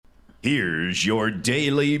Here's your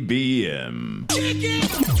Daily BM.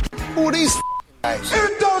 Who are these guys?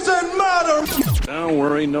 It doesn't matter. Don't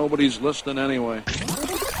worry, nobody's listening anyway.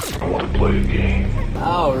 I want to play a game.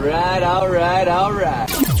 All right.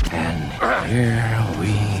 And here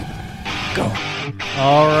we go.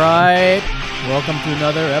 All right. Welcome to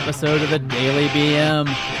another episode of the Daily BM.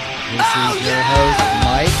 This is your host,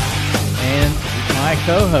 Mike, and my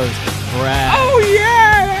co-host, Brad. Oh,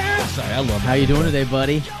 yeah! Sorry, I love How you doing today,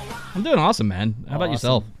 buddy? I'm doing awesome, man. How about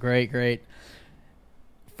yourself? Great.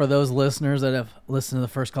 For those listeners that have listened to the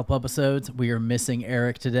first couple episodes, we are missing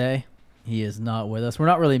Eric today. He is not with us. We're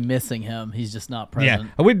not really missing him. He's just not present. Yeah,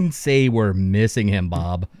 I wouldn't say we're missing him,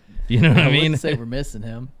 Bob. You know what I mean? wouldn't say we're missing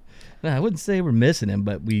him. No, I wouldn't say we're missing him,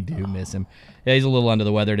 but we do miss him. Yeah, he's a little under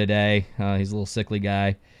the weather today. He's a little sickly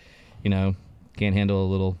guy. You know, can't handle a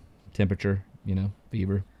little temperature,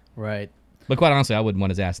 fever. Right. But quite honestly, I wouldn't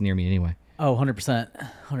want his ass near me anyway. Oh, 100%.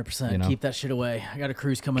 100%. Keep that shit away. I got a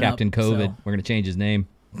cruise coming Captain up. COVID. So We're going to change his name.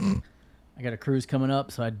 I got a cruise coming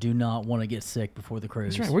up, so I do not want to get sick before the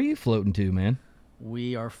cruise. That's right. Where are you floating to, man?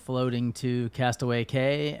 We are floating to Castaway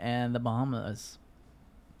Cay and the Bahamas.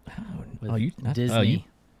 Disney.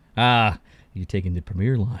 You're taking the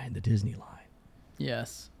Premier line, the Disney line.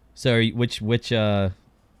 Yes. So, which ferry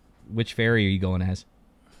are you going as?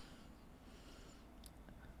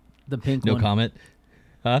 The pink No one. comment.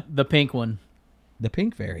 Huh? The pink one. The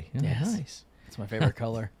pink ferry. Oh, Yes. nice. It's my favorite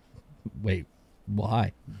color. Wait,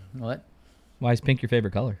 why? What? Why is pink your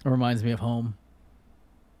favorite color? It reminds me of home.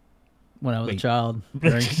 When I was a Wait. child,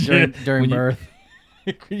 during When you- birth.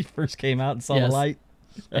 When you first came out and saw Yes. the light.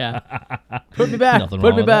 Yeah. Put me back. Nothing Put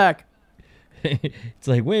wrong me with that. back. It's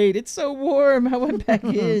like, wait, it's so warm. I went back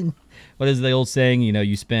in. What is the old saying?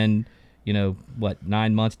 You spend,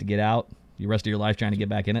 9 months to get out. The rest of your life trying to get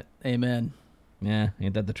back in it. Amen. Yeah,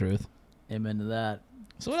 ain't that the truth? Amen to that.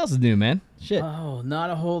 So what else is new, man? Shit. Oh, not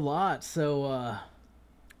a whole lot. So, I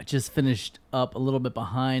just finished up a little bit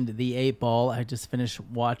behind the 8 ball. I just finished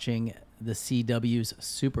watching the CW's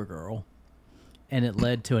Supergirl, and it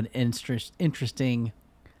led to an interesting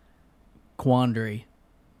quandary.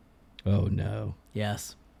 Oh, no.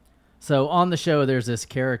 Yes. So on the show, there's this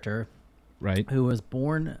character Right? who was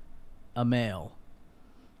born a male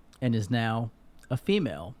and is now a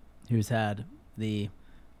female who's had the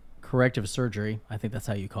corrective surgery, I think that's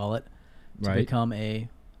how you call it, to Right. become a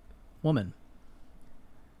woman.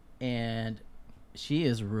 And she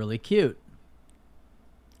is really cute.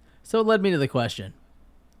 So it led me to the question,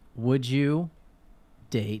 would you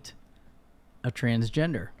date a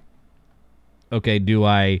transgender? Okay, do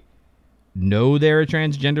I know they're a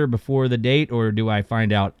transgender before the date, or do I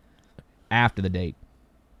find out after the date?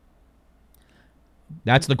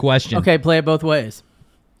 That's the question. Okay, play it both ways.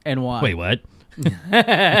 And why? Wait, what?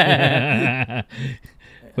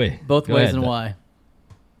 Wait. Both go ways ahead, and though. why?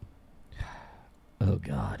 Oh,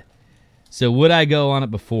 God. So would I go on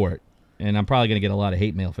it before it? And I'm probably going to get a lot of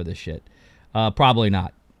hate mail for this shit. Probably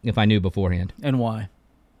not, if I knew beforehand. And why?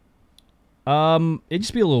 It'd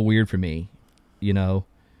just be a little weird for me, As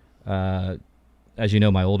you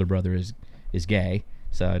know, my older brother is gay,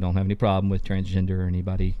 so I don't have any problem with transgender or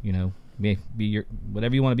anybody, Be your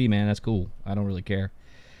whatever you want to be, man. That's cool. I don't really care.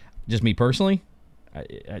 Just me personally, I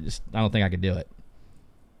don't think I could do it.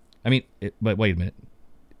 I mean, but wait a minute.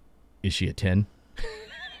 Is she a 10?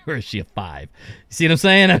 Or is she a 5? See what I'm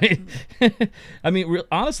saying?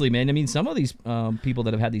 Honestly, man. Some of these people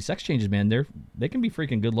that have had these sex changes, man, they can be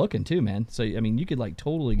freaking good looking too, man. So you could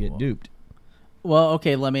totally get duped. Well,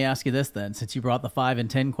 okay, let me ask you this then. Since you brought the 5 and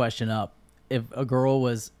 10 question up, if a girl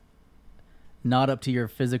was not up to your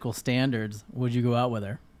physical standards, would you go out with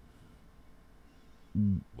her?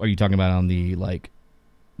 Are you talking about on the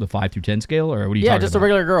 5 through 10 scale, or what are you talking about? Yeah, just a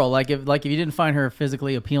regular girl. Like if you didn't find her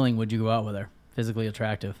physically appealing, would you go out with her? Physically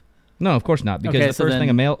attractive? No, of course not. Because Okay, the so first thing a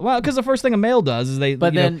then- male, because the first thing a male does is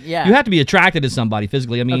But then, yeah. you have to be attracted to somebody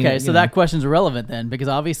physically. Okay, so that question's irrelevant then, because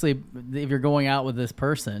obviously, if you're going out with this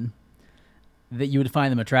person, that you would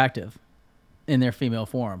find them attractive in their female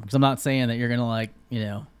form. Because I'm not saying that you're gonna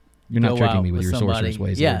you're not go tricking out me with your somebody. sorceress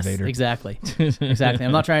ways, Yes, Lord Vader. exactly. Exactly.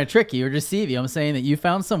 I'm not trying to trick you or deceive you. I'm saying that you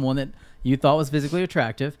found someone that you thought was physically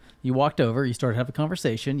attractive. You walked over, you started to have a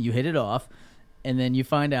conversation, you hit it off, and then you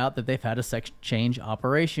find out that they've had a sex change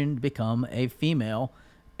operation to become a female,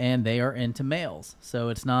 and they are into males. So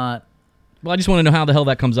it's not... Well, I just want to know how the hell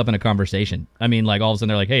that comes up in a conversation. All of a sudden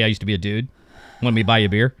they're like, "Hey, I used to be a dude. Want me to buy you a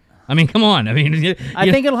beer?" Come on. I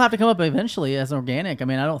think it'll have to come up eventually as organic. I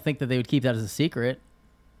don't think that they would keep that as a secret.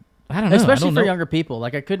 I don't know. Especially for younger people. I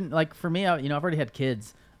couldn't, for me, I've already had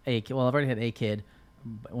kids. I've already had a kid,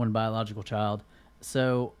 one biological child.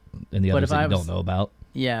 So, And the but others if that I you was- don't know about.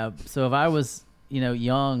 Yeah. So if I was,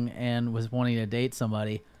 young and was wanting to date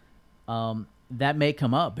somebody, that may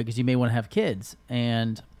come up because you may want to have kids,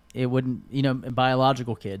 and it wouldn't,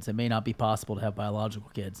 biological kids. It may not be possible to have biological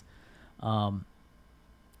kids.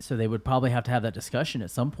 So they would probably have to have that discussion at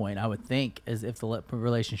some point, I would think, as if the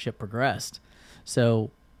relationship progressed. So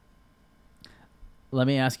let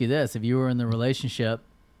me ask you this. If you were in the relationship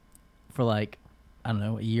for a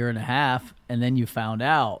year and a half, and then you found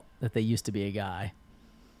out that they used to be a guy,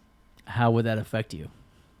 how would that affect you?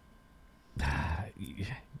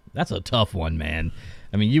 That's a tough one, man.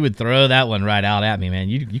 I mean, you would throw that one right out at me, man.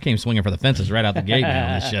 You came swinging for the fences right out the gate,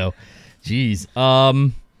 man, on this show. Jeez.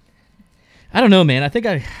 I don't know, man. I think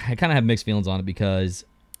I kind of have mixed feelings on it because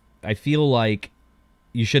I feel like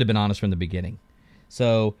you should have been honest from the beginning.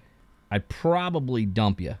 So I'd probably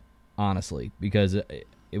dump you, honestly, because it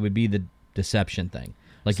would be the deception thing.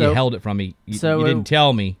 Like, you held it from me. You didn't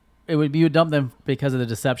tell me. You would dump them because of the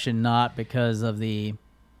deception, not because of them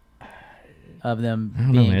I don't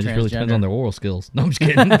being know, man. It just really depends on their oral skills. No, I'm just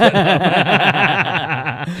kidding. 10, the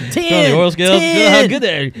oral skills. 10. How good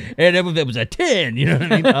they are. And it was a 10. You know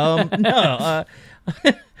what I mean?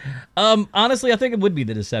 No. Honestly, I think it would be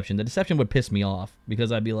the deception. The deception would piss me off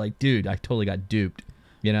because I'd be like, dude, I totally got duped.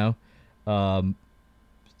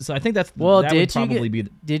 So I think that would probably be.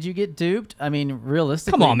 Did you get duped? I mean,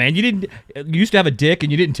 realistically. Come on, man. You used to have a dick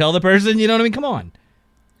and you didn't tell the person. You know what I mean? Come on.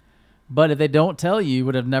 But if they don't tell you, you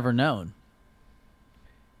would have never known.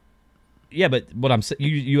 Yeah, but what I'm saying,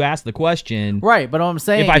 you asked the question, right? But what I'm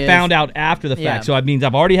saying, if I found out after the fact, yeah. so it means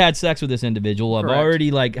I've already had sex with this individual, I've Correct.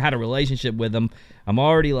 already had a relationship with them. I'm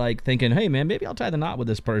already thinking, hey man, maybe I'll tie the knot with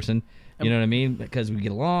this person. You know what I mean? Because we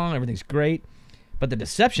get along, everything's great. But the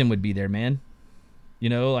deception would be there, man.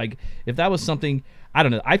 If that was something, I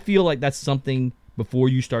don't know. I feel like that's something before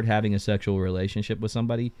you start having a sexual relationship with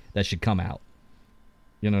somebody that should come out.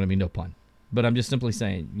 You know what I mean? No pun. But I'm just simply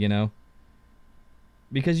saying,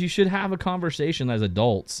 because you should have a conversation as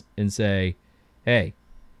adults and say, hey,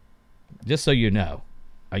 just so you know,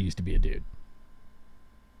 I used to be a dude.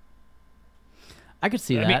 I could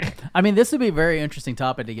see that. I mean, this would be a very interesting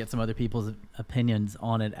topic to get some other people's opinions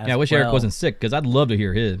on it as well. Yeah, I wish Eric wasn't sick because I'd love to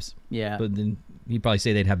hear his. Yeah. But then he'd probably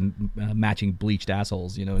say they'd have matching bleached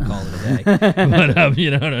assholes, and call it a day. But,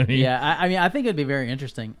 you know what I mean? Yeah, I think it'd be very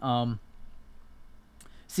interesting.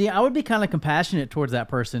 See, I would be kind of compassionate towards that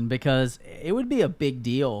person because it would be a big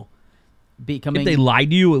deal. If they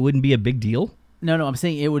lied to you, it wouldn't be a big deal? No, I'm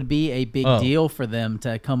saying it would be a big deal for them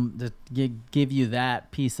to come to give you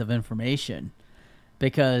that piece of information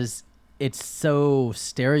because it's so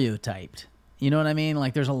stereotyped. You know what I mean?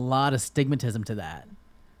 Like, there's a lot of stigmatism to that.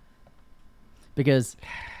 Because,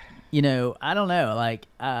 I don't know. Like,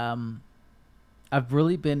 I've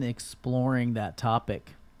really been exploring that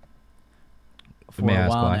topic for a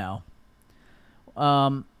while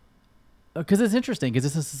now. Because it's interesting because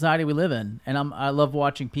it's a society we live in, and I love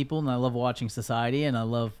watching people, and I love watching society, and I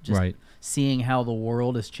love just seeing how the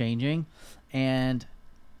world is changing, and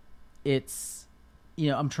it's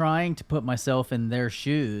I'm trying to put myself in their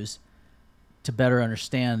shoes to better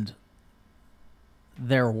understand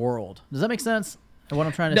their world. Does that make sense? What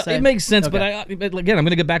I'm trying to say? It makes sense, Okay. but again, I'm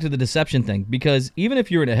going to go back to the deception thing because even if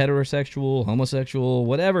you're in a heterosexual, homosexual,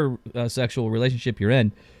 whatever sexual relationship you're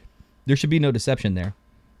in, there should be no deception there.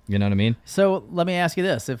 You know what I mean? So let me ask you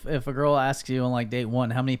this: if a girl asks you on date one,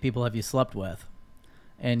 how many people have you slept with,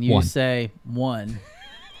 and you say one,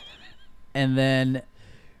 and then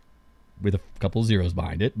with a couple zeros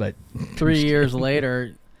behind it, but 3 years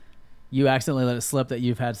later, you accidentally let it slip that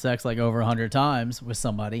you've had sex over 100 times with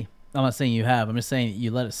somebody. I'm not saying you have. I'm just saying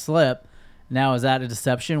you let it slip. Now, is that a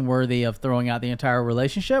deception worthy of throwing out the entire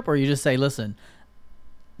relationship? Or you just say, listen,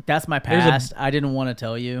 that's my past. I didn't want to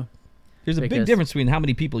tell you. There's a big difference between how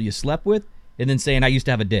many people you slept with and then saying, I used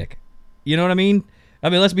to have a dick. You know what I mean?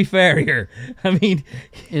 Let's be fair here.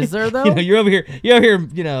 Is there though? You're over here,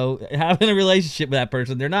 having a relationship with that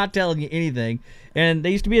person. They're not telling you anything. And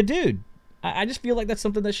they used to be a dude. I just feel like that's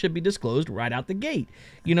something that should be disclosed right out the gate,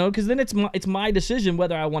 because then it's my decision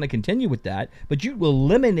whether I want to continue with that. But you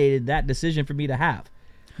eliminated that decision for me to have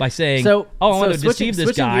by saying, I want to deceive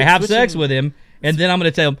this guy, have sex with him, and then I'm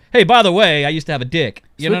going to tell him, hey, by the way, I used to have a dick.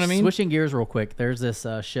 You know what I mean? Switching gears real quick, there's this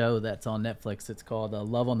show that's on Netflix. It's called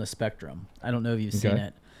Love on the Spectrum. I don't know if you've seen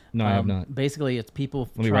it. No, I have not. Basically, it's people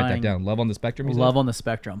Let me write that down. Love on the Spectrum? Love on the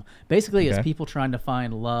Spectrum. Basically, it's people trying to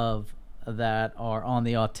find love that are on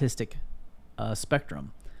the autistic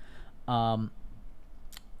spectrum. And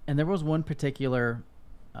there was one particular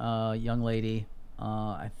young lady,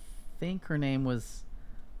 I think her name was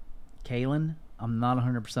Kaylin. I'm not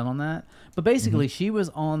 100% on that. But basically, she was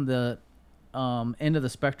on the end of the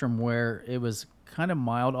spectrum where it was kind of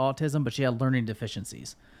mild autism, but she had learning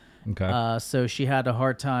deficiencies. Okay. So she had a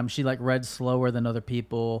hard time. She like read slower than other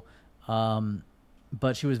people,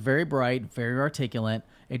 but she was very bright, very articulate.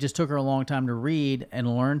 It just took her a long time to read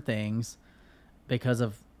and learn things because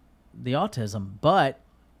of the autism. But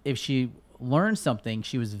if she learned something,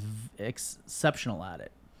 she was exceptional at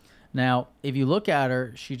it. Now, if you look at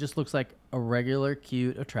her, she just looks like a regular,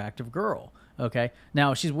 cute, attractive girl. Okay.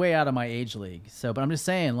 Now she's way out of my age league. So, but I'm just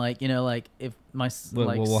saying, like, you know, like if my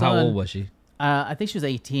well, son, how old was she? I think she was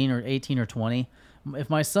 18 or 20. If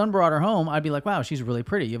my son brought her home, I'd be like, wow, she's really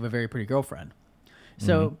pretty. You have a very pretty girlfriend.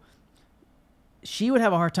 So she would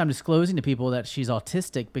have a hard time disclosing to people that she's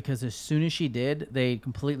autistic because as soon as she did, they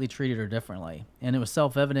completely treated her differently. And it was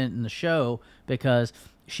self-evident in the show because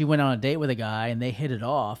she went on a date with a guy and they hit it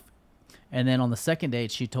off. And then on the second date,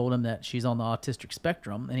 she told him that she's on the autistic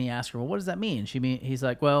spectrum. And he asked her, well, what does that mean? He's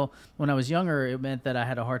like, well, when I was younger, it meant that I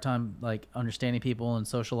had a hard time like understanding people and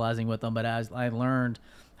socializing with them. But as I learned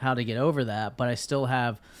how to get over that, but I still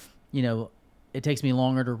have, you know, it takes me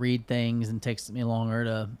longer to read things and takes me longer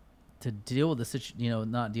to deal with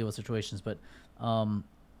not deal with situations, but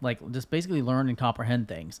like just basically learn and comprehend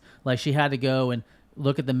things. Like she had to go and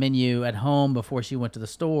look at the menu at home before she went to the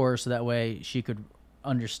store, so that way she could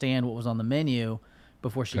understand what was on the menu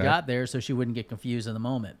before she got there, so she wouldn't get confused in the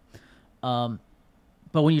moment.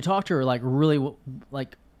 But when you talk to her, like really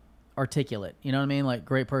like articulate, you know what I mean? Like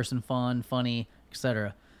great person, fun, funny,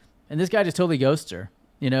 etc. And this guy just totally ghosts her,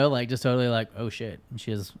 you know, like just totally like, oh shit, she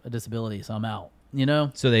has a disability, so I'm out, you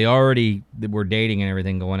know? So they already were dating and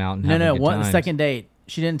everything, going out and having good times. Second date.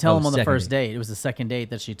 She didn't tell him on the second first date. It was the second date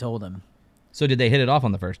that she told him. So did they hit it off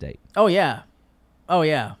on the first date? Oh yeah. Oh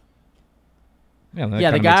yeah. Yeah, that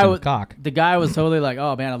Yeah, kinda the makes guy him was cock. the guy was totally like,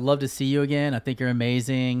 "Oh man, I'd love to see you again. I think you're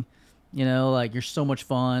amazing. You know, like you're so much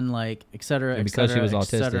fun, like et cetera, And et because she cetera, was et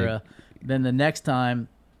autistic. cetera." Then the next time,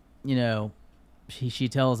 you know, she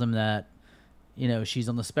tells him that, you know, she's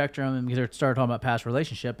on the spectrum, and because they started talking about past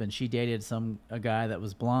relationship, and she dated a guy that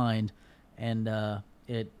was blind, and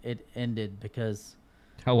it ended because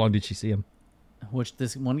How long did she see him?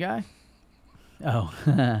 this one guy? Oh.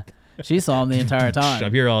 She saw him the entire time.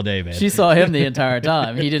 I'm here all day, man. She saw him the entire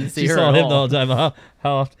time. He didn't see She her saw at him all. the whole time.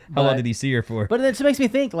 How long But- did he see her for? But it just makes me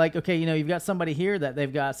think, like, okay, you know, you've got somebody here that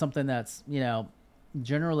they've got something that's, you know,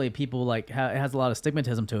 generally people like it has a lot of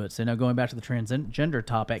stigmatism to it. So, you know, going back to the transgender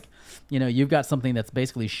topic, you know, you've got something that's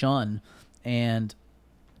basically shunned. And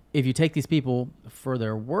if you take these people for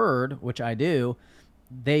their word, which I do,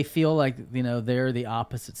 they feel like, you know, they're the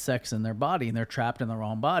opposite sex in their body and they're trapped in the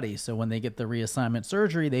wrong body. So when they get the reassignment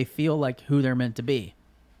surgery, they feel like who they're meant to be.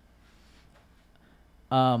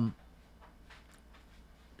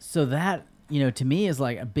 So that, you know, to me is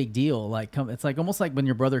like a big deal. Like it's like almost like when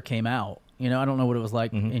your brother came out, you know, I don't know what it was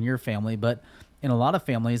like in your family, but in a lot of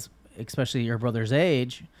families, especially your brother's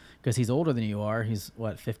age, because he's older than you are, he's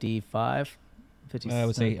what, 55? 50, I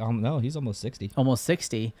would say, no, he's almost 60. almost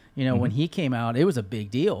 60. You know, when he came out, it was a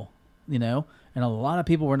big deal, you know, and a lot of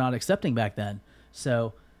people were not accepting back then.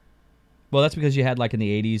 So, Well, that's because you had like in the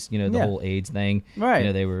 80s, you know, the Yeah. whole AIDS thing. Right. You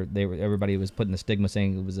know, they were everybody was putting the stigma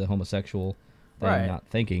saying it was a homosexual thing, Right. not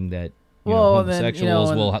thinking that you Well, know, then, homosexuals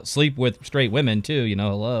you know, and- will sleep with straight women too. You know,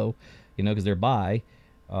 hello, you know, because they're bi.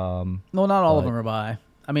 well, not all of But- them are bi.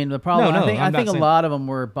 I mean, the problem, No, I think I'm not a saying- lot of them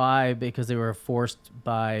were bi because they were forced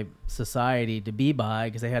by society to be bi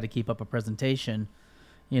because they had to keep up a presentation.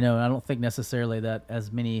 You know, and I don't think necessarily that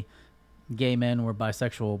as many gay men were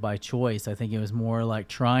bisexual by choice. I think it was more like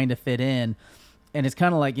trying to fit in. And it's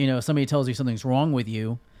kind of like, you know, if somebody tells you something's wrong with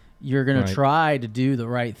you, you're going Right. to try to do the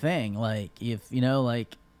right thing. Like if, you know,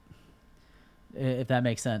 like if that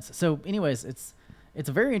makes sense. So anyways, it's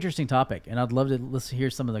a very interesting topic, and I'd love to hear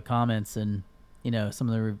some of the comments and, you know, some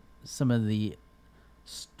of the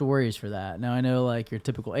stories for that. Now I know like your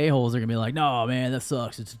typical a-holes are gonna be like, no man, that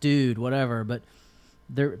sucks, it's a dude, whatever, but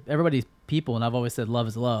everybody's people, and I've always said love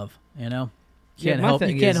is love, you know. Yeah, You my can't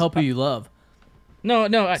thing help is- who you love. No.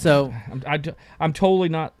 So- I'm totally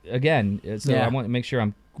not. Again, so Yeah. I want to make sure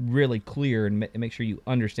I'm really clear and make sure you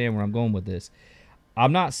understand where I'm going with this.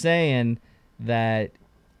 I'm not saying that,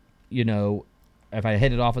 you know, if I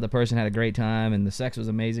hit it off with a person, had a great time, and the sex was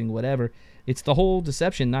amazing, whatever. It's the whole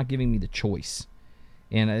deception not giving me the choice.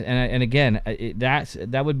 And again,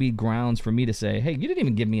 that would be grounds for me to say, hey, you didn't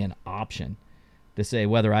even give me an option to say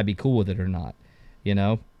whether I'd be cool with it or not, you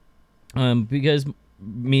know, because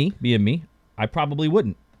me being me, I probably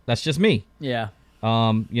wouldn't. That's just me. Yeah.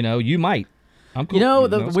 You know, you might. I'm cool. You know,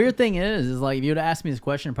 the it's- weird thing is like if you would have asked me this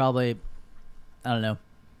question probably, I don't know,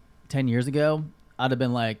 10 years ago, I'd have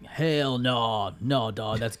been like, hell no,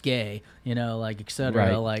 dog, that's gay, like, etc.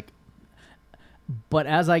 Right. Like, but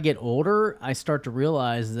as I get older, I start to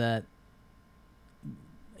realize that,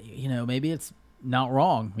 maybe it's not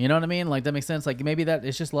wrong. You know what I mean? Like, that makes sense. Like, maybe that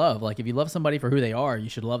it's just love. Like, if you love somebody for who they are, you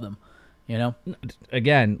should love them.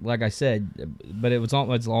 Again, like I said, but it's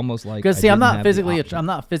almost like because I see, I'm didn't not have the physically option. I'm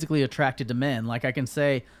not physically attracted to men. Like, I can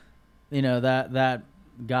say, that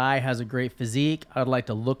guy has a great physique. I'd like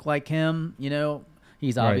to look like him.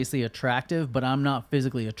 He's Right. obviously attractive, but I'm not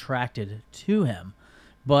physically attracted to him.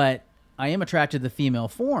 But I am attracted to the female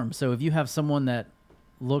form. So if you have someone that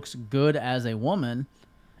looks good as a woman,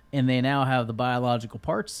 and they now have the biological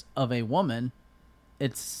parts of a woman,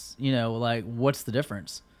 it's like, what's the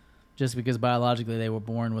difference? Just because biologically they were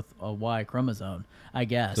born with a Y chromosome, I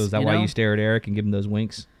guess. So is that why you stare at Eric and give him those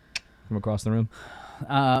winks from across the room?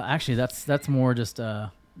 Actually, that's more just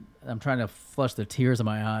I'm trying to flush the tears in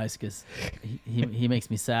my eyes because he makes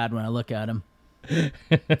me sad when I look at him.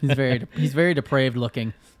 He's very depraved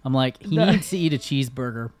looking. I'm like, he needs to eat a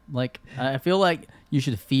cheeseburger. Like, I feel like you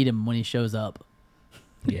should feed him when he shows up.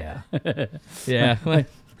 Yeah, yeah,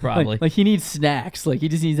 probably. Like he needs snacks. Like, he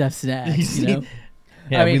just needs to have snacks. Yeah,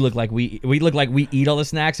 I mean- we look like we eat all the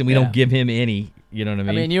snacks and we Yeah. don't give him any. You know what I mean?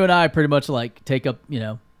 I mean, you and I pretty much like take up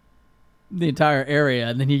the entire area,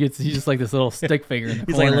 and then he's just like this little stick figure in the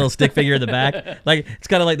He's corner. like a little stick figure in the back. Like, it's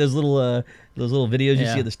kind of like those little videos you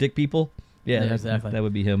Yeah. see of the stick people. Yeah, Yeah, exactly. That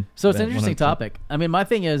would be him. So it's That an interesting 100%. topic. I mean, my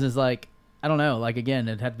thing is like, I don't know. Like, again,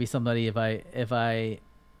 it'd have to be somebody if I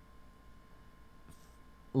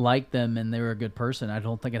liked them and they were a good person, I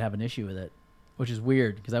don't think I'd have an issue with it, which is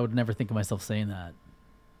weird because I would never think of myself saying that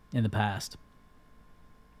in the past.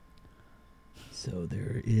 So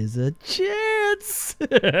there is a chance.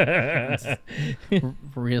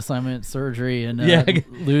 Reassignment surgery and Yeah.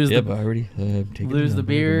 lose Yep, the I already taken lose the I'm gonna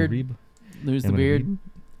beard, read- lose the I'm gonna beard, read-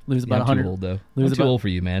 lose Yeah, about I'm 100 too old though. lose I'm too about- old for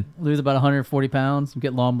you, man. lose about 140 pounds,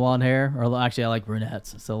 get long blonde hair, or actually I like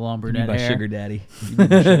brunettes, so long You be brunette my hair. sugar daddy. You be my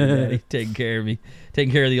sugar daddy. Taking care of me.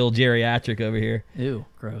 Taking care of the old geriatric over here. Ew,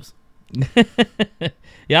 gross.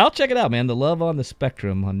 Yeah, I'll check it out, man. The Love on the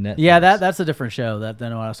Spectrum on Netflix. Yeah, that's a different show than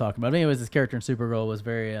what I was talking about. Anyways, this character in Supergirl was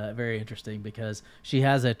very very interesting because she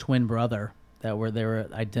has a twin brother they were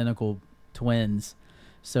identical twins.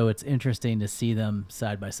 So it's interesting to see them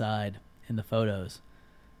side by side in the photos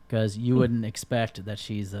because you wouldn't expect that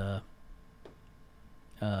she's was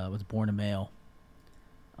born a male.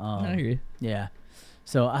 I hear you. Yeah.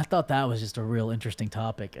 So I thought that was just a real interesting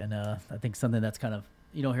topic, and I think something that's kind of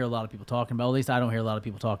you don't hear a lot of people talking about. At least I don't hear a lot of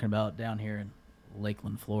people talking about down here in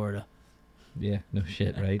Lakeland, Florida. Yeah, no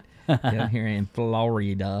shit, right? Down here in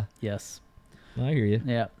Florida. Yes. I hear you.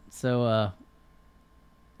 Yeah. So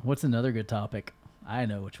what's another good topic? I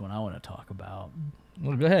know which one I want to talk about.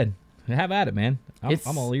 Well, go ahead. Have at it, man.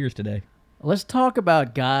 I'm all ears today. Let's talk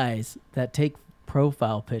about guys that take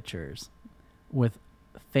profile pictures with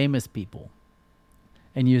famous people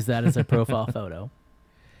and use that as their profile photo.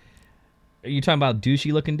 Are you talking about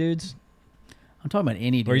douchey looking dudes? I'm talking about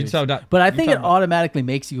any dude. Or you talking about- but I you're think it talking about- automatically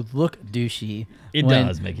makes you look douchey. It when,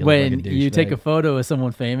 does make you look like a when you take a douchebag. photo of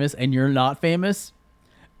someone famous and you're not famous,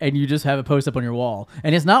 and you just have it posted up on your wall.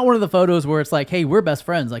 And it's not one of the photos where it's like, hey, we're best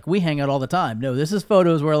friends. Like, we hang out all the time. No, this is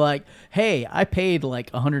photos where like, hey, I paid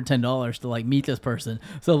like $110 to like meet this person.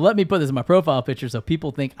 So let me put this in my profile picture so people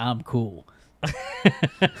think I'm cool.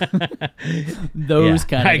 Those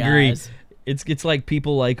kind of I agree. guys. It's like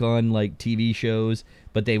people like on like TV shows,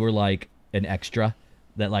 but they were like an extra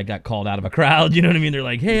that like got called out of a crowd. You know what I mean? They're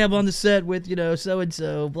like, hey, I'm on the set with so and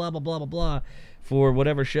so, blah blah blah blah blah, for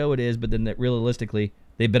whatever show it is. But then that realistically,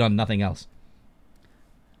 they've been on nothing else.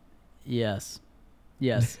 Yes.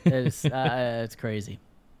 It's crazy.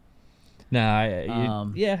 Nah,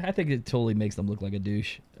 yeah, I think it totally makes them look like a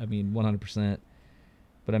douche. I mean, 100%.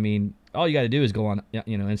 But I mean, all you got to do is go on,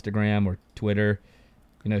 Instagram or Twitter,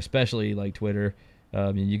 especially like Twitter.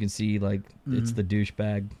 And you can see like it's the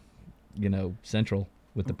douchebag, central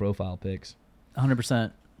with the profile pics.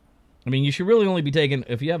 100%. I mean, you should really only be taking,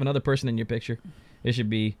 if you have another person in your picture, it should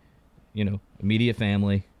be, immediate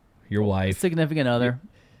family, your wife, Significant other.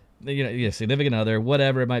 significant other,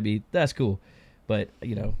 whatever it might be. That's cool. But,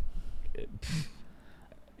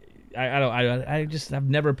 I've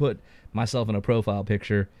never put myself in a profile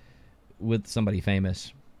picture with somebody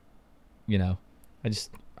famous. I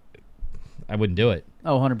wouldn't do it.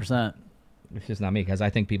 Oh, 100%. It's just not me, because I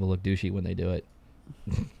think people look douchey when they do it.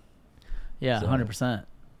 Yeah, So- 100%.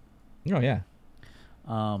 Oh, yeah.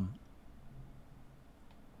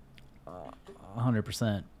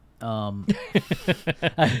 100%. I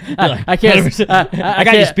can't. I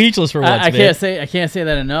got you speechless for once, I man. can't say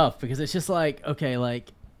that enough because it's just like, okay,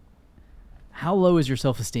 like how low is your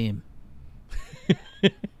self-esteem?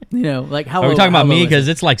 Like how Are we low, talking how about low me? is Because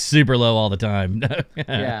it? it's like super low all the time.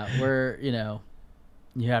 Yeah, where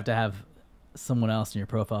you have to have someone else in your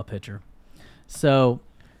profile picture. So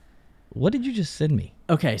What did you just send me?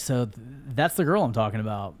 okay, so that's the girl I'm talking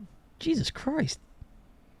about. Jesus Christ.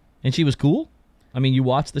 And she was cool? I mean, you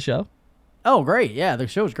watched the show? Oh, great! Yeah, the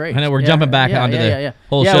show's great. I know we're jumping back onto the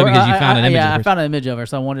whole show because you found an image of Yeah, her. I found an image of her,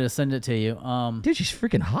 so I wanted to send it to you. Dude, she's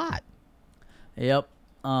freaking hot. Yep.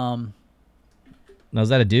 Now, is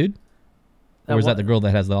that a dude? Or is that the girl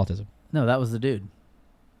that has the autism? No, that was the dude.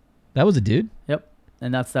 That was a dude? Yep.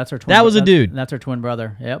 And that's her twin. That was a dude. That's her twin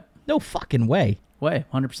brother. Yep. No fucking way. Way,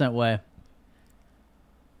 100% way.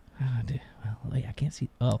 Oh, dude. Well, wait, I can't see.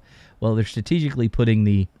 Oh, well, they're strategically putting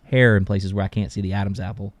the hair in places where I can't see the Adam's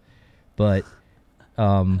apple. But,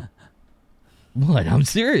 what? I'm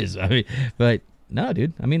serious. I mean, but no,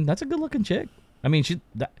 dude. I mean, that's a good-looking chick. I mean,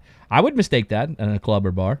 I would mistake that in a club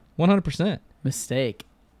or bar, 100%. Mistake.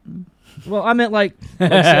 Well, I meant like,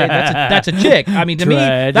 let's say that's a chick. I mean, to me,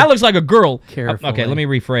 Tread that looks like a girl. carefully. Okay, let me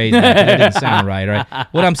rephrase that. That didn't sound right. All right.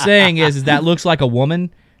 What I'm saying is that looks like a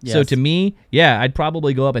woman. So Yes. to me, yeah, I'd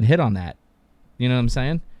probably go up and hit on that. You know what I'm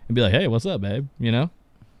saying? And be like, hey, what's up, babe? You know,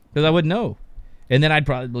 because I wouldn't know. And then I'd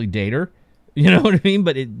probably date her. You know what I mean?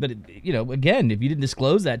 But again, if you didn't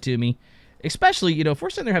disclose that to me, especially, if we're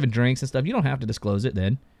sitting there having drinks and stuff, you don't have to disclose it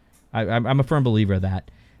then. I'm a firm believer of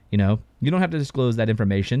that. You don't have to disclose that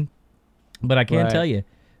information. But I can Right. tell you.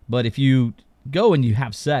 But if you go and you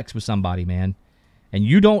have sex with somebody, man, and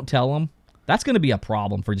you don't tell them, that's going to be a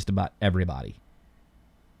problem for just about everybody.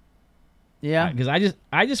 Yeah. Because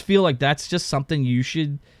I just feel like that's just something you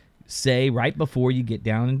should say right before you get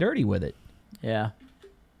down and dirty with it. Yeah.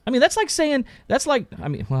 I mean,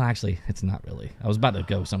 well, actually, it's not really. I was about to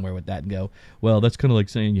go somewhere with that and go, well, that's kind of like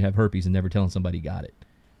saying you have herpes and never telling somebody you got it.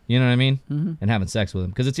 You know what I mean? Mm-hmm. And having sex with them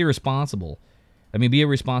because it's irresponsible. I mean, be a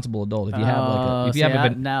responsible adult. If you have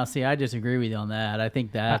I disagree with you on that. I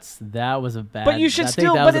think that was a bad. But you should I think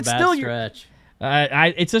still- that but was it's a bad still stretch.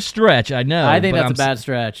 it's a stretch, I know. I think but that's a bad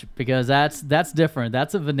stretch because that's different.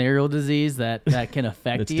 That's a venereal disease that can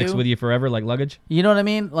affect that sticks with you forever like luggage. You know what I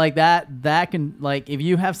mean? Like that can, like, if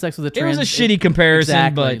you have sex with a It was trans, a shitty comparison,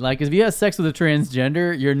 exactly. but like if you have sex with a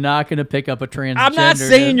transgender, you're not going to pick up a transgender. I'm not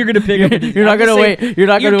saying you're going to pick up. You're not going to wait. You're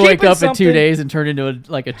not going to wake up in 2 something- days and turn into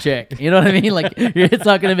a chick. You know what I mean? Like it's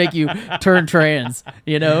not going to make you turn trans.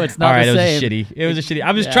 It's not All right, the it was same. shitty. It was a shitty.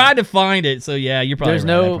 I was Yeah. trying to find it, so yeah, you're probably There's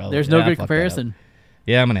right. I no probably- good I fucked that up. comparison.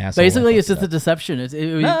 Yeah, I'm an asshole. Basically, I it's fucked just a it up. deception. It's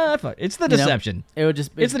It's the deception. It would just.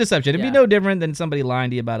 It's the deception. It'd yeah. be no different than somebody lying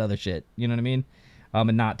to you about other shit. You know what I mean?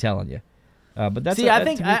 And not telling you. But that's See, I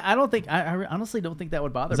honestly don't think that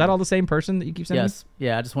would bother me. Is that all the same person that you keep saying? Yes.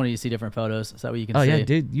 Yeah, I just wanted you to see different photos. Is that what you can Oh see? yeah,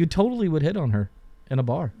 dude, you totally would hit on her in a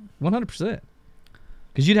bar, 100%,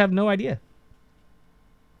 because you'd have no idea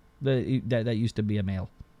that used to be a male.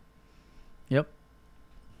 Yep.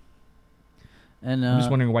 And I'm just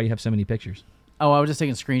wondering why you have so many pictures. I was just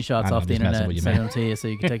taking screenshots I know, off I'm the just messing internet with and you, sending man. them to you so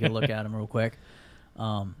you can take a look at them real quick.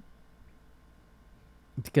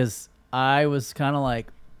 Because I was kind of like,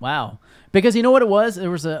 wow. Because you know what it was? There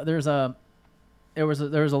was a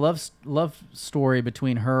love story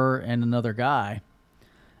between her and another guy,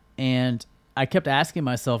 and I kept asking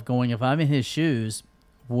myself, going, if I'm in his shoes,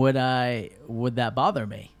 would that bother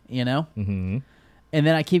me? Mm-hmm. And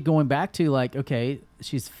then I keep going back to, like, okay,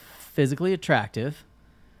 she's physically attractive.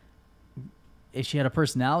 If she had a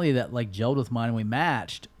personality that, like, gelled with mine and we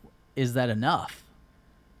matched, is that enough?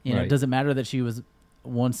 Right. Does it matter that she was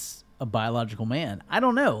once a biological man? I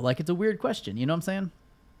don't know. Like, it's a weird question. You know what I'm saying?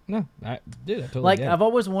 No, I totally Like, get it. I've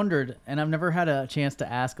always wondered, and I've never had a chance to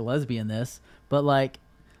ask a lesbian this, but, like,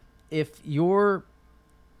 if you're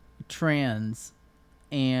trans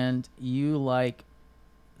and you like,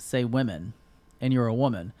 say, women, and you're a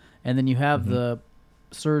woman, and then you have the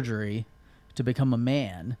surgery to become a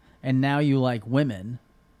man, and now you like women,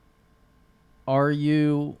 are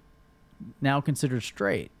you now considered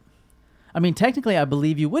straight? I mean, technically, I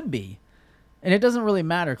believe you would be. And it doesn't really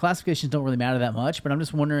matter. Classifications don't really matter that much, but I'm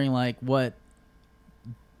just wondering, like, what...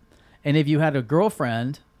 And if you had a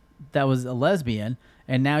girlfriend that was a lesbian,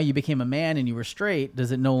 and now you became a man and you were straight,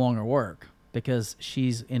 does it no longer work? Because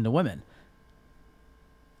she's into women.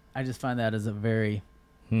 I just find that as a very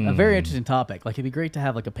interesting topic. Like, it'd be great to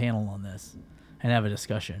have, like, a panel on this and have a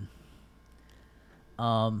discussion.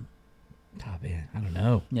 Oh, man, I don't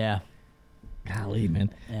know. Yeah. Golly,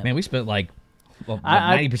 man. Yeah. Man, we spent like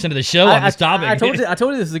I- 90% of the show on this topic. I told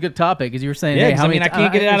you this is a good topic because you were saying, Yeah, hey, 'cause how I many mean, I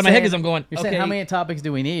can't get it out of my head saying- 'cause I'm going, You're saying how okay. many topics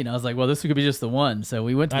do we need? And I was like, well, this could be just the one. So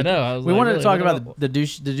we went to. I know, I was we like, wanted really, to talk what about the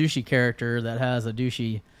douchey character that has a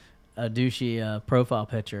douchey profile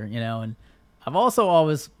picture, you know. And I've also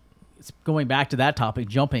always going back to that topic,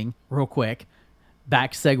 jumping real quick,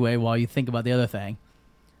 back segue while you think about the other thing.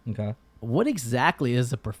 Okay. What exactly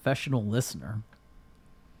is a professional listener?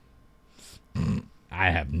 I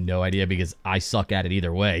have no idea because I suck at it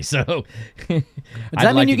either way. So Does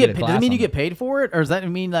that mean you get? Does that mean you get paid for it, or does that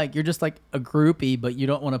mean like you're just like a groupie, but you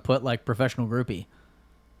don't want to put like professional groupie?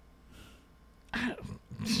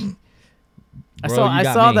 I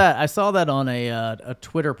saw that on a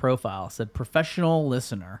Twitter profile. It said professional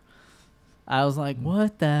listener. I was like,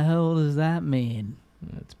 what the hell does that mean?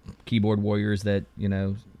 It's keyboard warriors that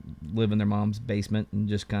live in their mom's basement and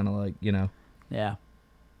just kind of like Yeah.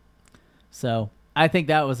 So I think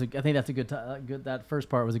that's a good. That first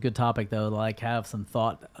part was a good topic though. To like have some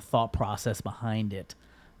thought process behind it.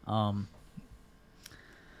 I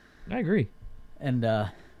agree. And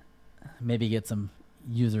maybe get some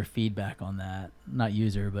user feedback on that. Not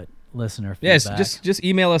user, but listener Yes, feedback. just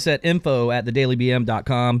email us at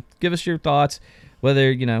info@thedailybm.com. Give us your thoughts, whether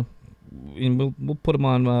and we'll put them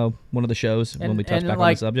on one of the shows when we touch back on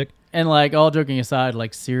the subject. And like all joking aside,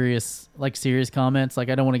 like serious comments. Like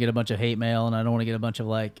I don't want to get a bunch of hate mail, and I don't want to get a bunch of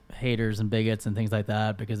like haters and bigots and things like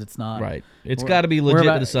that because it's not Right. It's got to be legit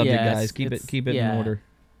about- to the subject, yeah, guys. Keep it in order.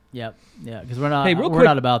 Yep. Yeah, because we're not Hey, real we're quick-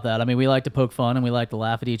 not about that. I mean, we like to poke fun and we like to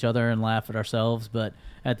laugh at each other and laugh at ourselves, but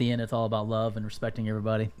at the end, it's all about love and respecting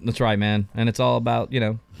everybody. That's right, man. And it's all about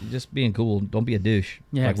just being cool. Don't be a douche.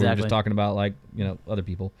 Yeah, like we were exactly. just talking about, like other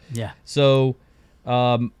people. Yeah. So,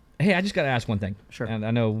 hey, I just got to ask one thing. Sure. And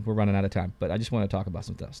I know we're running out of time, but I just want to talk about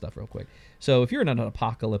some stuff real quick. So, if you're in an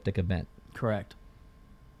apocalyptic event, Correct.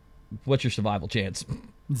 what's your survival chance?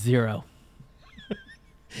 0.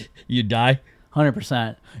 You die?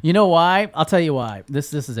 100%. You know why? I'll tell you why.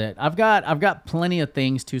 This is it. I've got plenty of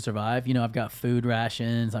things to survive. I've got food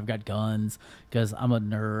rations. I've got guns because I'm a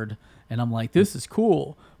nerd and I'm like, this is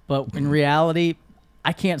cool. But in reality,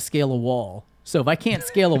 I can't scale a wall. So if I can't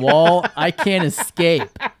scale a wall, I can't escape.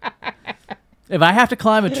 If I have to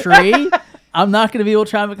climb a tree, I'm not going to be able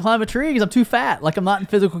to climb a tree because I'm too fat. Like I'm not in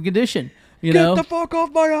physical condition. Get the fuck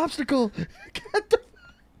off my obstacle.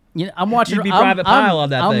 I'm watching. You'd be Private Pile on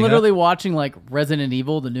that I'm thing, literally watching like Resident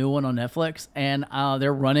Evil, the new one on Netflix, and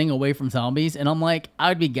they're running away from zombies, and I'm like,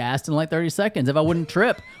 I'd be gassed in like 30 seconds if I wouldn't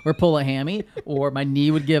trip or pull a hammy, or my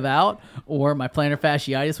knee would give out, or my plantar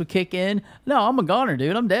fasciitis would kick in. No, I'm a goner,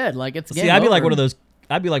 dude. I'm dead. Like it's. See, I'd be like one of those.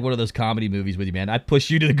 I'd be like one of those comedy movies with you, man. I'd push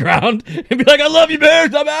you to the ground and be like, "I love you,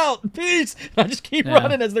 bears. I'm out. Peace." And I just keep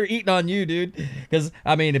running as they're eating on you, dude. Because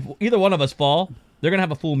I mean, if either one of us fall, they're gonna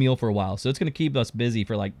have a full meal for a while, so it's gonna keep us busy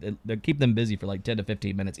for like keep them busy for like 10 to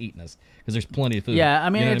 15 minutes eating us because there's plenty of food. Yeah, I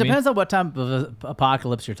mean, You know it what depends on what type of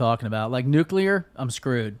apocalypse you're talking about. Like nuclear, I'm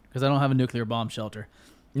screwed because I don't have a nuclear bomb shelter.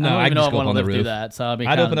 No, I don't I even can know just if I go up want on to the live through roof. that. So I'd be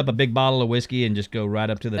I'd open up a big bottle of whiskey and just go right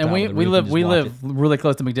up to the top and of the we roof live and we just watch live really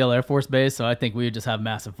close to MacDill Air Force Base, so I think we would just have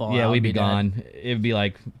massive fallout. Yeah, we'd be dead. gone. It'd be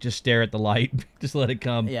like just stare at the light, just let it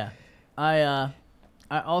come. Yeah,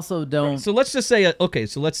 I also don't So let's just say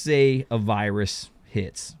let's say a virus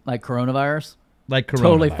hits, like coronavirus. like coronavirus.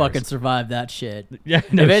 Totally fucking survive that shit. Yeah,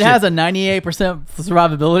 no if it shit. has a 98%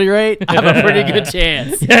 survivability rate, I have a pretty good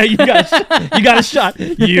chance. Yeah, you got a shot.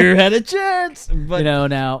 You had a chance. But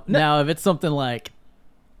Now if it's something like,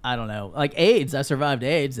 I don't know, like AIDS, I survived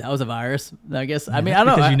AIDS. That was a virus. I guess. I mean, I don't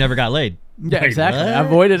know. because you never got laid. Yeah, Wait, exactly. what? I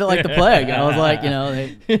avoided it like the plague. I was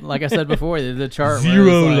like, like I said before, they did the chart. where it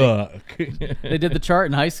Zero was like- luck. They did the chart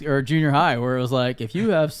in high school or junior high where it was like, if you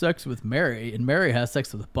have sex with Mary and Mary has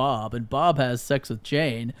sex with Bob and Bob has sex with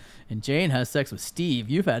Jane and Jane has sex with Steve,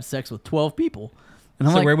 you've had sex with 12 people. And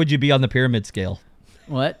I'm So like, where would you be on the pyramid scale?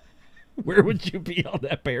 what? Where would you be on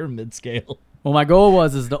that pyramid scale? Well, my goal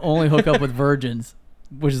is to only hook up with virgins,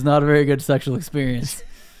 which is not a very good sexual experience.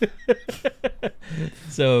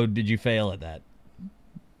 So did you fail at that?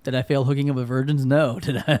 Did I fail hooking up with virgins? No.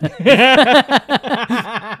 Did I?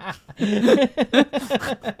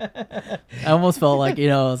 I almost felt like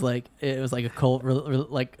it was like a cult,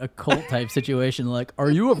 like a cult type situation. Like, are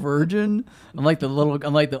you a virgin? I'm like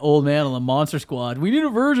the old man on the Monster Squad. We need a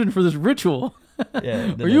virgin for this ritual.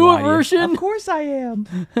 Yeah. Are you a virgin? Of course I am.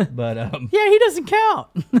 But Yeah, he doesn't count.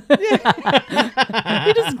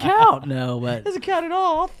 He doesn't count. No, but doesn't count at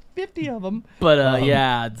all. 50 of them. But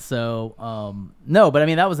yeah, so no, but I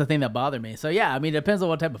mean that was the thing that bothered me. So yeah, I mean it depends on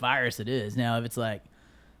what type of virus it is. Now if it's like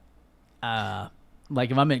if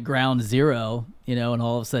I'm at ground zero, and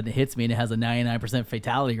all of a sudden it hits me and it has a 99%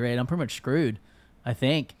 fatality rate, I'm pretty much screwed. I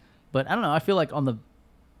think. But I don't know. I feel like on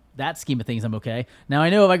that scheme of things, I'm okay. Now, I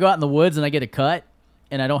know if I go out in the woods and I get a cut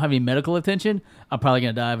and I don't have any medical attention, I'm probably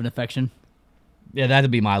going to die of an infection. Yeah,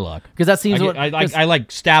 that'd be my luck. Because that seems I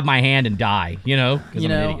like stab my hand and die, you know? 'Cause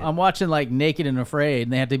I'm an idiot. I'm watching like Naked and Afraid,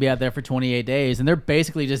 and they have to be out there for 28 days, and they're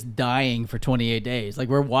basically just dying for 28 days. Like,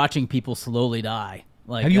 we're watching people slowly die.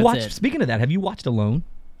 Like, Have you that's watched? it. Speaking of that, have you watched Alone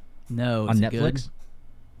No, on is it Netflix?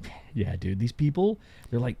 good? Yeah, dude. These people,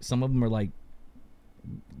 they're like, some of them are like,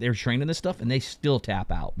 they're trained in this stuff, and they still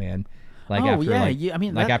tap out, man. Like Oh, after, yeah, like, yeah, I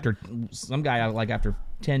mean, like that- after some guy, like after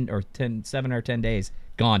 7 or 10 days,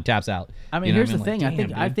 gone, taps out. I mean, You know here's what the Like, thing.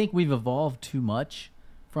 damn, I dude. think we've evolved too much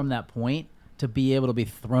from that point to be able to be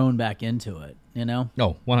thrown back into it. You know,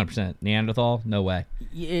 No, 100%. Neanderthal, no way.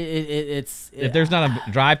 it's If there's not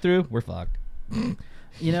a drive-through, we're fucked.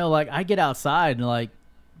 like I get outside and like,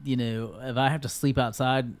 if I have to sleep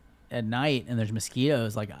outside at night and there's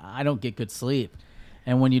mosquitoes, like I don't get good sleep.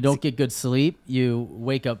 And when you don't get good sleep, you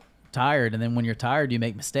wake up tired, and then when you're tired, you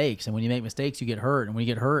make mistakes, and when you make mistakes, you get hurt, and when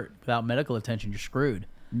you get hurt without medical attention, you're screwed.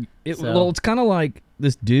 So- Well, it's kind of like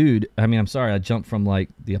this dude. I mean, I'm sorry, I jumped from like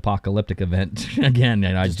the apocalyptic event again,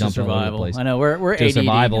 and I Just jumped all over the survival. place. I know we're To ADD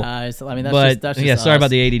survival. guys. I mean, that's But just yeah, sorry us. about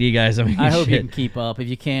the ADD guys. I mean, I hope you shit. can keep up. If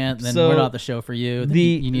you can't, then So, we're not the show for you. Then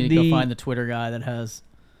you need to go find the Twitter guy that has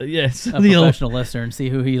Yes, a professional listener and see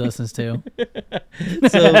who he listens to.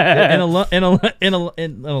 So in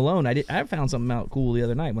Alone, I found something out cool the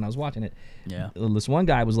other night when I was watching it. Yeah. This one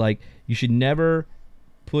guy was like, you should never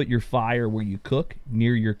put your fire where you cook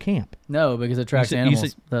near your camp. No, because it attracts You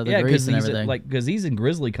animals, said- the yeah, grease and he's everything. like because he's in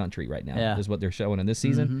grizzly country right now. Yeah. Is what they're showing in this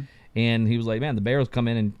season. And he was like, man, the bears come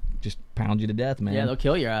in and just pound you to death, man. yeah, they'll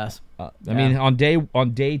kill your ass. I mean, on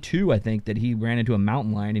day 2, I think that he ran into a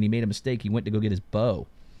mountain lion and he made a mistake. He went to go get his bow,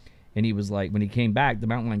 and he was like, when he came back, the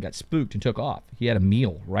mountain lion got spooked and took off. He had a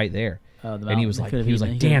meal right there, Oh, the and he mountain- was they like, could've he was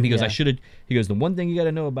eaten like, it. He damn. could've- He goes, I yeah. should have. He goes, the one thing you got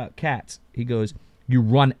to know about cats. He goes, you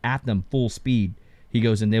run at them full speed. He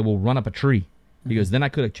goes, and they will run up a tree. He goes, then I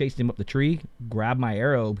could have chased him up the tree, grabbed my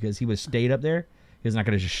arrow because he was stayed up there. He was not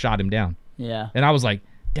going to just shot him down. Yeah. And I was like,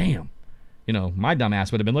 damn. My dumb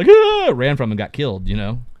ass would have been like, ah! Ran from him and got killed.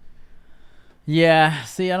 Yeah.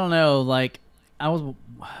 See, I don't know. Like, I was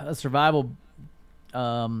a survival.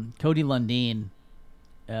 Cody Lundeen.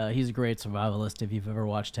 He's a great survivalist. If you've ever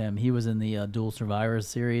watched him, he was in the Dual Survivors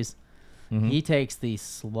series. He takes the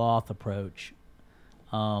sloth approach.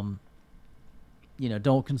 To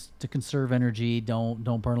conserve energy. Don't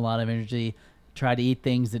burn a lot of energy. Try to eat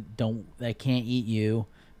things that can't eat you.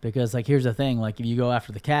 Because like here's the thing, like if you go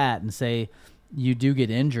after the cat and say you do get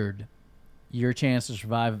injured, your chance of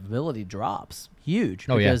survivability drops huge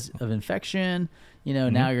because of infection.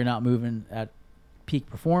 Now you're not moving at peak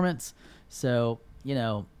performance. So,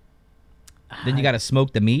 Then you got to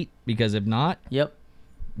smoke the meat because if not, yep.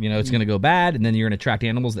 it's going to go bad, and then you're going to attract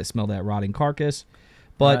animals that smell that rotting carcass.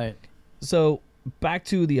 But Right. so back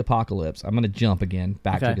to the apocalypse. I'm going to jump again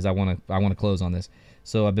back to Okay. because I want to close on this.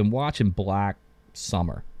 So I've been watching Black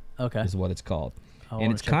Summer. Okay. Is what it's called, I and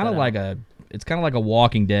wanna it's check kind of that like a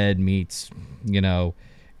Walking Dead meets,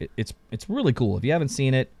 it's really cool. If you haven't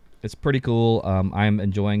seen it, it's pretty cool. I'm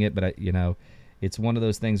enjoying it, but it's one of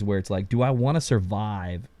those things where it's like, do I want to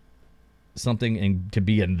survive something and to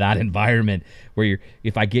be in that environment where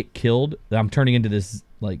if I get killed, I'm turning into this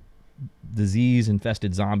like disease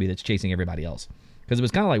infested zombie that's chasing everybody else? Because it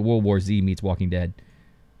was kind of like World War Z meets Walking Dead.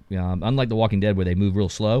 Unlike The Walking Dead where they move real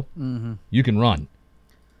slow, you can run.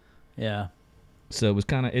 Yeah. So it was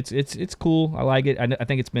kind of it's cool. I like it. I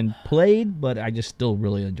think it's been played, but I just still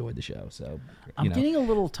really enjoyed the show. So I'm getting a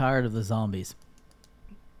little tired of the zombies.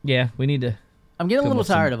 yeah, we need to. I'm getting a Come little with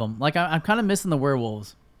some- tired of them. Like I'm kind of missing the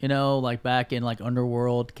werewolves. Like back in like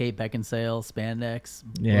Underworld, Kate Beckinsale, spandex,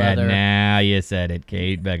 leather. Now you said it,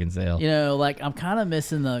 Kate Beckinsale. Like I'm kind of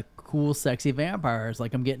missing the cool, sexy vampires.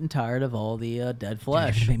 Like I'm getting tired of all the dead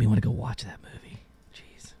flesh. It made me want to go watch that movie.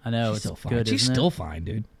 Jeez, I know, she's it's still fine. good, She's isn't it? still fine,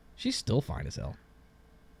 dude. She's still fine as hell.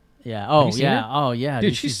 Yeah. Oh you seen yeah. her? Oh yeah.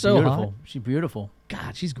 Dude, she's so beautiful. hot. She's beautiful.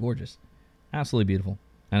 God, she's gorgeous, absolutely beautiful.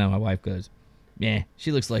 I know my wife goes, yeah,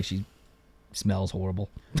 she looks like she smells horrible.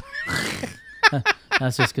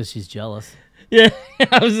 That's just because she's jealous. Yeah,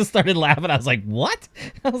 I was just started laughing. I was like, "What?"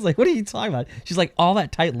 I was like, "What are you talking about?" She's like, "All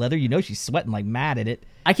that tight leather, she's sweating like mad at it."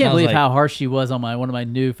 I can't And was believe like, how harsh she was on one of my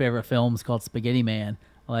new favorite films called Spaghetti Man.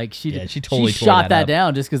 Like she totally tore shot that that up.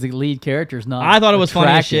 down just because the lead character's not. I thought it was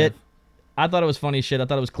funny as shit. attractive. I thought it was funny as shit. I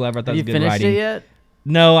thought it was clever. I thought Have you it was good finished writing. it yet?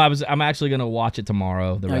 No, I'm actually gonna watch it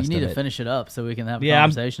tomorrow. The No, rest you need of to it. finish it up so we can have a Yeah, I'm-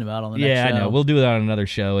 conversation about it on the next Yeah, show. I know. We'll do that on another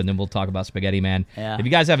show, and then we'll talk about Spaghetti Man. Yeah. If you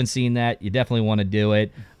guys haven't seen that, you definitely want to do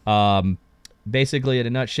it. Basically, in a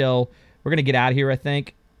nutshell, we're going to get out of here, I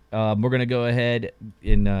think. We're going to go ahead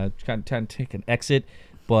and kind of take an exit.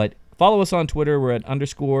 But follow us on Twitter. We're at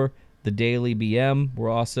 _TheDailyBM. We're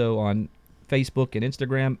also on Facebook and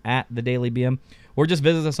Instagram at TheDailyBM. Or just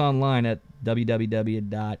visit us online at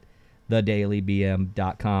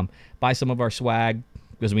www.thedailybm.com. Buy some of our swag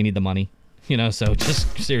because we need the money. So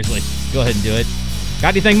just seriously, go ahead and do it. Got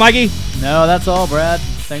anything, Mikey? No, that's all, Brad.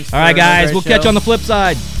 Thanks. All right, for another guys. great We'll show. catch you on the flip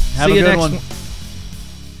side. Have See a you good next one.